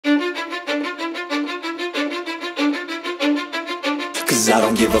cause I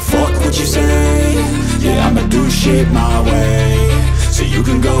don't give a fuck what you say. Yeah, I'ma do shit my way. So you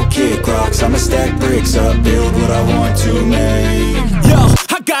can go kick rocks, I'ma stack bricks up, build what I want to make. Yo,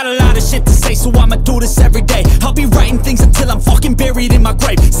 I got a lot of shit to say, so I'ma do this every day. I'll be writing things until I'm fucking buried in my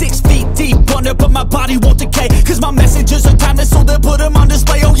grave. 6 feet deep under, but my body won't decay, cause my messages are timeless, so they'll put them on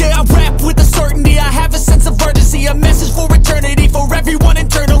display. Oh yeah, I rap with a certainty, I have a sense of urgency, a message for eternity, for everyone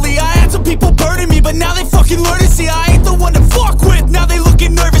internally.